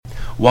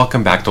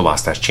Welcome back to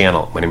Lost Dash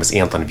Channel. My name is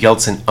Anton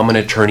Vieltsin. I'm an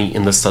attorney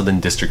in the Southern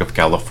District of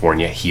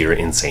California here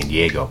in San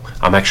Diego.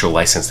 I'm actually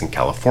licensed in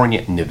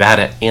California,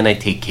 Nevada, and I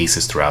take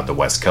cases throughout the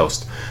West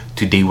Coast.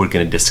 Today we're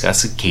going to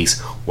discuss a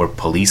case where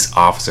police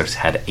officers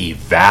had a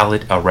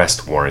valid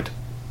arrest warrant,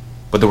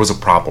 but there was a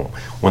problem.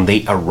 When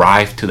they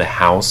arrived to the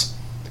house,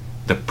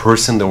 the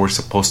person they were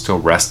supposed to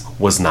arrest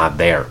was not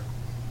there.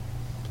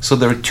 So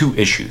there are two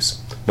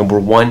issues. Number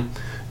one,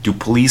 do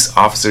police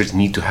officers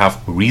need to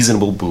have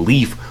reasonable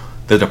belief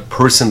that the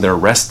person they're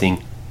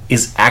arresting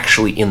is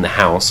actually in the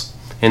house?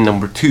 And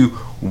number two,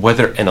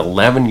 whether an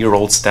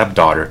 11-year-old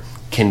stepdaughter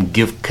can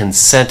give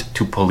consent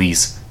to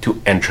police to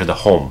enter the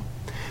home.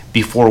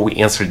 Before we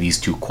answer these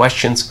two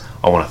questions,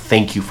 I want to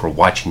thank you for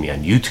watching me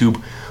on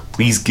YouTube.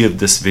 Please give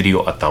this video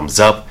a thumbs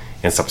up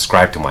and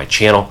subscribe to my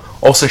channel.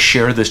 Also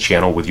share this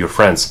channel with your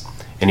friends.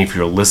 And if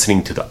you're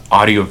listening to the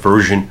audio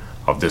version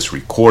of this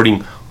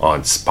recording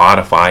on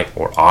Spotify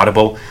or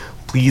Audible,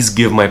 please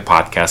give my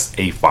podcast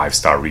a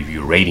 5-star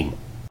review rating.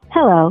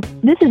 Hello,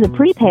 this is a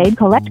prepaid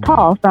collect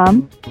call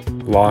from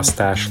Lost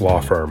Dash Law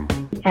Firm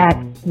at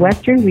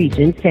Western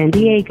Region, San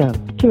Diego.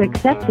 To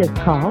accept this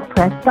call,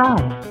 press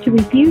 5. To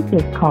refuse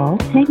this call,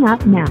 hang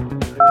up now.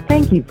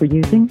 Thank you for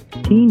using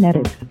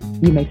T-Netics.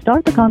 You may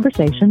start the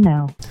conversation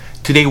now.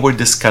 Today we're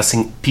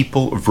discussing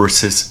People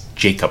versus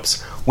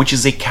Jacobs, which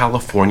is a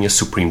California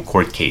Supreme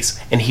Court case.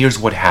 And here's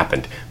what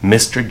happened.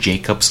 Mr.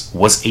 Jacobs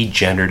was a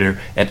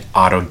janitor at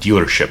auto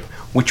dealership,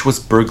 which was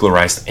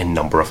burglarized a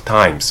number of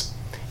times,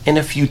 and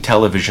a few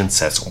television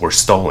sets were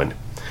stolen.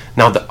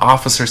 Now the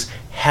officers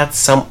had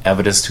some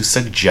evidence to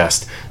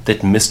suggest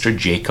that Mr.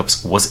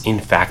 Jacobs was in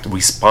fact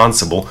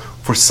responsible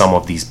for some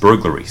of these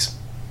burglaries.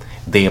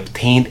 They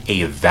obtained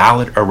a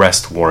valid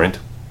arrest warrant,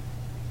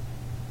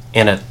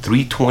 and at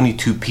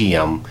 3:22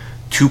 p.m.,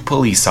 two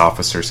police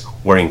officers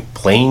wearing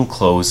plain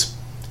clothes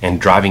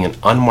and driving an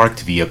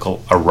unmarked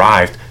vehicle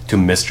arrived to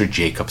Mr.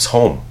 Jacobs'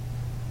 home.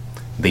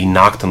 They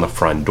knocked on the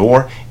front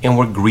door and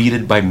were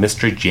greeted by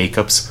Mr.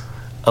 Jacobs'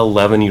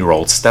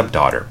 11-year-old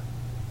stepdaughter.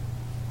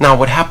 Now,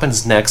 what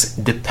happens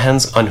next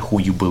depends on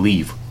who you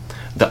believe.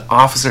 The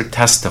officer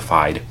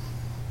testified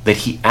that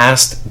he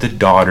asked the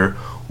daughter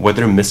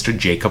whether Mr.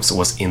 Jacobs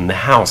was in the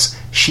house.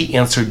 She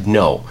answered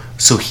no,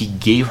 so he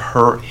gave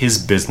her his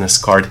business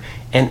card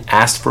and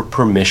asked for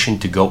permission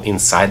to go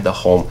inside the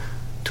home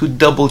to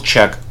double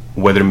check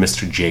whether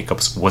Mr.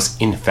 Jacobs was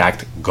in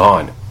fact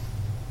gone.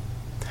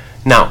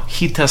 Now,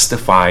 he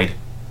testified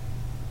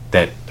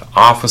that the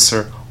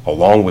officer,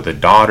 along with the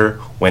daughter,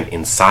 went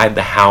inside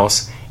the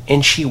house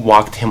and she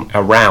walked him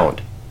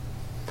around.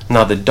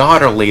 Now, the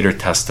daughter later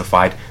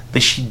testified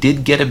that she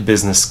did get a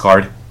business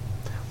card,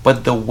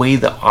 but the way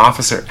the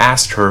officer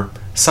asked her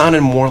sounded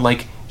more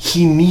like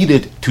he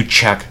needed to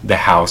check the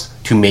house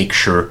to make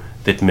sure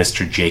that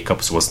Mr.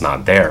 Jacobs was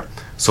not there.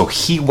 So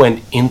he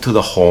went into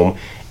the home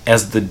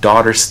as the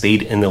daughter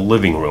stayed in the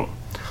living room.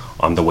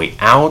 On the way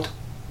out,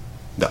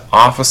 the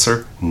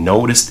officer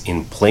noticed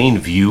in plain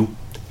view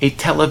a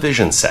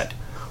television set,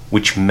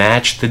 which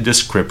matched the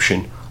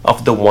description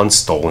of the one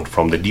stolen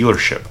from the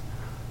dealership.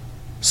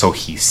 So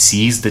he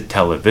seized the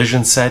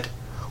television set,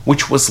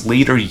 which was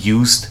later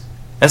used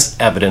as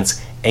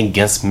evidence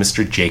against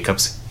Mr.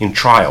 Jacobs in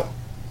trial.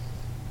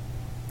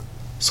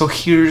 So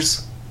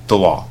here's the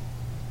law.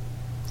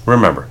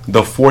 Remember,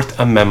 the Fourth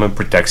Amendment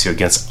protects you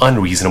against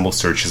unreasonable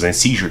searches and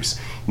seizures,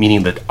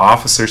 meaning that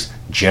officers,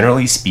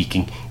 generally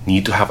speaking,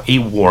 need to have a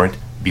warrant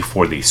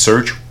before they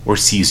search or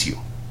seize you.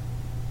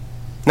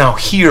 Now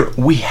here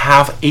we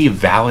have a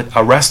valid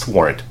arrest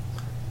warrant.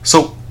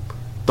 So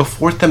the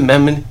Fourth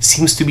Amendment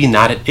seems to be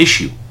not at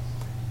issue,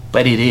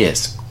 but it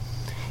is.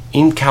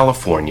 In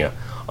California,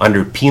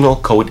 under Penal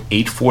Code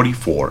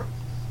 844,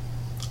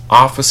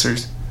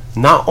 officers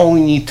not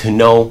only need to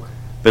know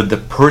that the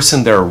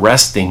person they're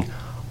arresting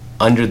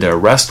under the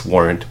arrest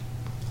warrant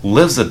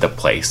lives at the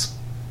place,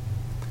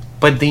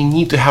 but they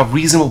need to have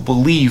reasonable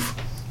belief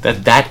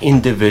that that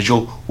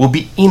individual will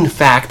be in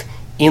fact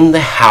in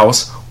the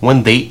house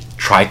when they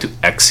try to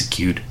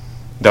execute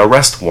the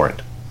arrest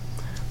warrant.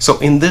 So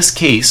in this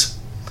case,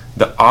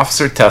 the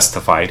officer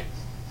testified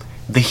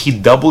that he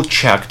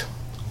double-checked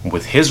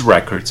with his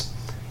records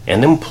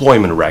and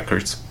employment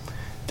records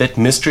that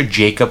Mr.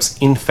 Jacobs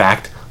in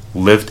fact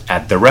lived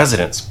at the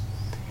residence.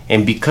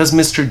 And because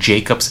Mr.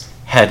 Jacobs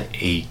had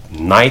a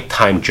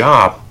nighttime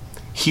job,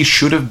 he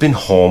should have been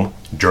home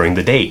during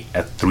the day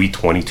at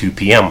 3:22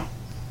 p.m.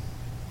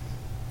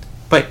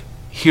 But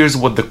here's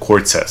what the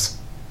court says.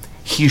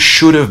 He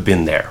should have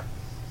been there.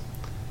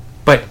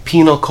 But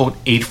Penal Code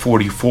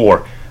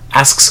 844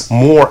 asks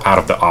more out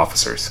of the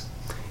officers.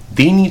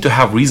 They need to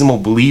have reasonable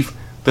belief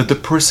that the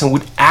person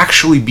would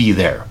actually be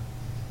there,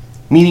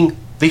 meaning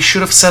they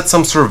should have set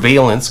some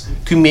surveillance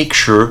to make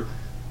sure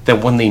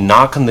that when they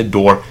knock on the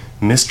door,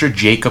 Mr.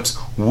 Jacobs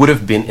would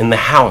have been in the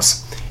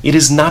house. It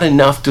is not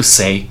enough to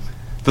say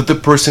that the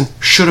person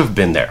should have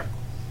been there,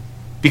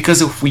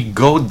 because if we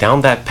go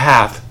down that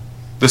path,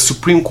 the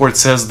Supreme Court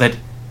says that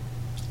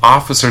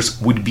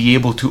officers would be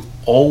able to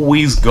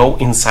always go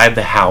inside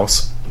the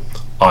house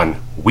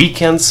on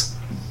weekends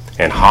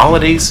And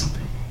holidays,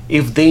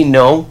 if they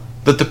know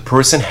that the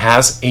person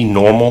has a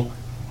normal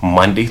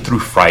Monday through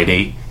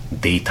Friday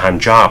daytime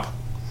job.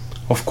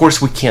 Of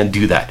course, we can't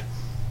do that.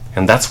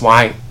 And that's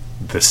why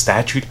the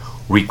statute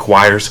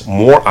requires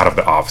more out of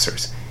the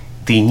officers.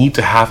 They need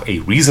to have a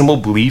reasonable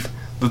belief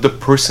that the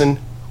person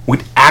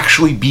would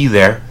actually be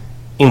there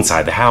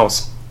inside the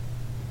house.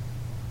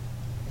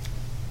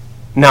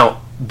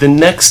 Now, the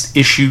next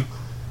issue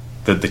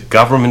that the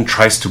government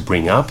tries to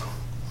bring up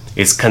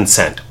is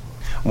consent.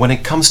 When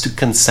it comes to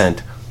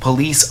consent,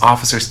 police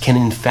officers can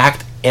in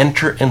fact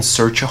enter and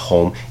search a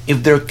home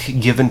if they're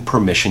given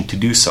permission to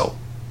do so.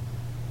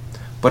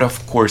 But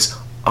of course,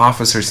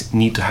 officers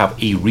need to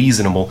have a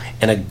reasonable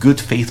and a good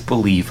faith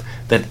belief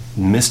that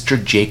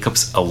Mr.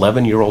 Jacobs'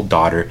 11-year-old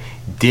daughter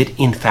did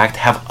in fact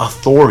have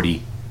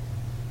authority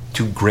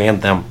to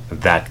grant them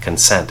that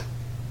consent.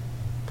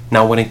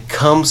 Now, when it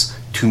comes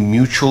to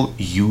mutual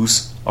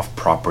use of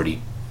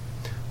property,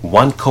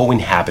 one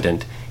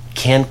co-inhabitant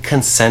can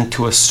consent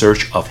to a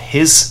search of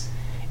his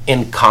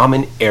and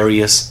common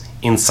areas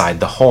inside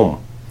the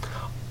home.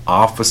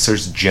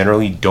 Officers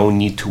generally don't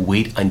need to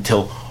wait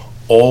until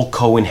all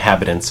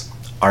co-inhabitants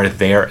are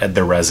there at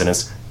the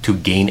residence to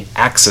gain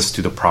access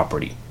to the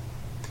property.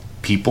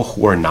 People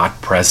who are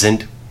not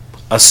present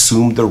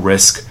assume the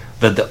risk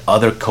that the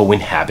other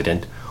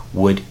co-inhabitant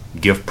would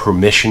give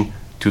permission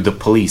to the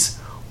police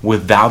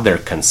without their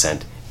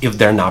consent if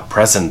they're not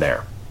present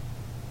there.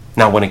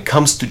 Now, when it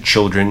comes to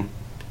children,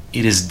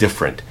 it is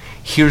different.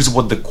 Here's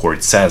what the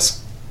court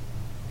says.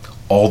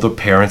 All the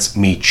parents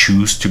may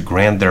choose to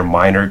grant their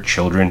minor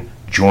children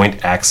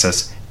joint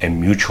access and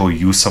mutual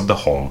use of the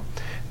home.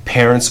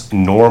 Parents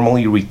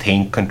normally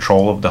retain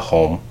control of the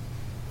home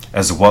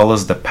as well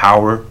as the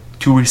power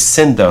to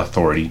rescind the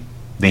authority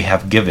they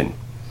have given.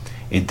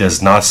 It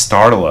does not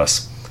startle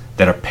us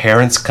that a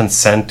parent's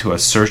consent to a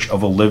search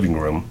of a living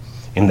room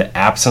in the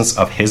absence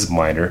of his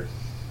minor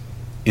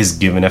is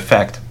given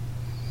effect.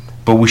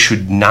 But we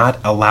should not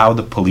allow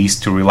the police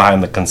to rely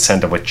on the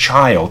consent of a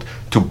child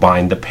to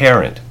bind the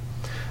parent.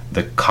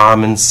 The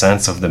common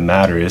sense of the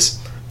matter is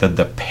that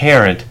the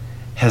parent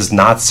has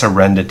not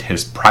surrendered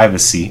his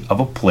privacy of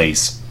a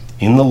place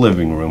in the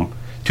living room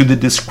to the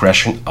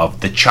discretion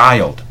of the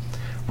child.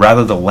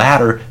 Rather, the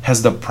latter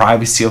has the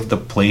privacy of the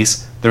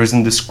place that is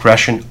in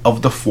discretion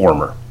of the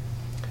former.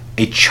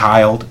 A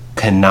child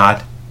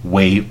cannot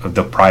waive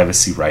the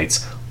privacy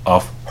rights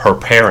of her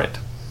parent.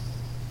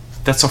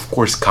 That's of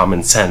course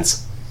common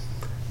sense,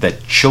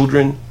 that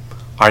children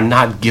are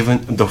not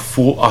given the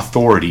full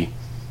authority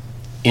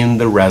in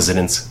the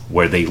residence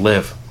where they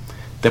live.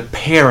 The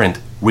parent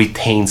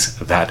retains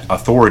that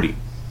authority.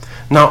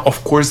 Now,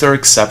 of course, there are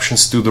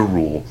exceptions to the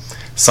rule.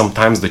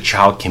 Sometimes the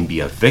child can be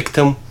a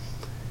victim,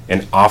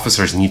 and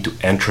officers need to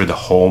enter the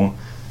home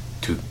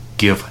to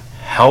give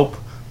help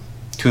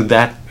to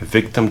that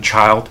victim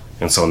child.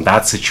 And so in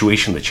that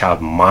situation, the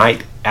child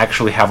might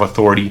actually have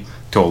authority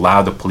to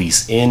allow the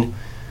police in.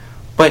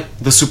 But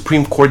the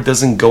Supreme Court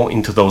doesn't go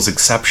into those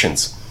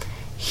exceptions.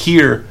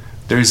 Here,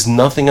 there is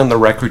nothing on the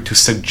record to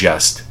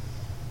suggest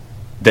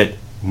that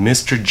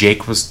Mr.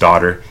 Jacobs'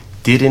 daughter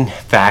did in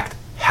fact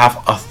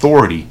have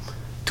authority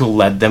to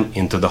let them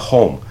into the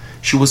home.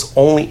 She was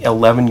only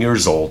 11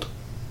 years old,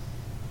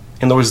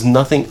 and there was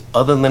nothing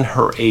other than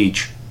her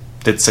age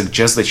that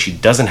suggests that she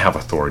doesn't have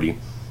authority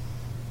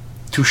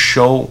to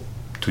show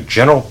to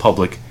general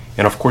public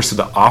and of course to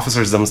the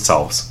officers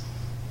themselves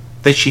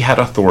that she had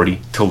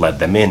authority to let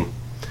them in.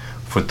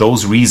 For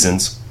those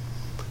reasons,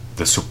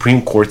 the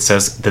Supreme Court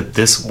says that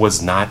this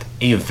was not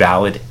a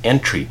valid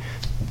entry.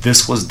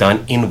 This was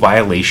done in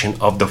violation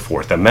of the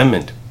Fourth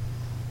Amendment.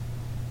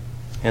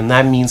 And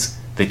that means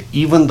that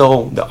even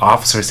though the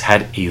officers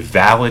had a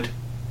valid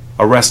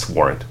arrest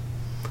warrant,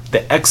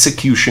 the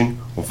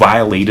execution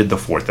violated the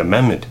Fourth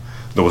Amendment.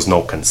 There was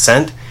no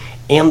consent,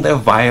 and they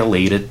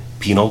violated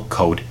Penal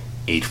Code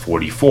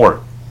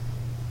 844.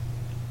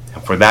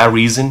 And for that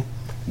reason,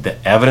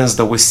 the evidence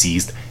that was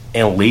seized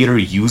and later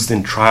used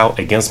in trial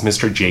against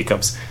Mr.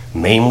 Jacobs,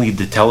 namely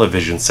the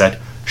television set,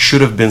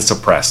 should have been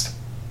suppressed.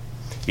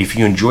 If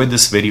you enjoyed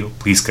this video,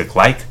 please click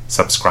like,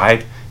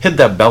 subscribe, hit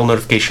that bell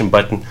notification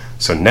button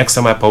so next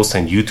time I post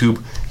on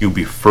YouTube, you'll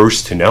be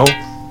first to know.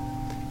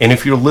 And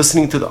if you're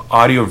listening to the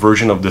audio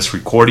version of this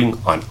recording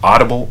on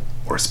Audible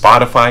or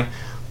Spotify,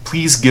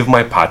 please give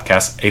my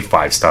podcast a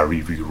 5-star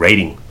review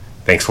rating.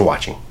 Thanks for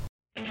watching.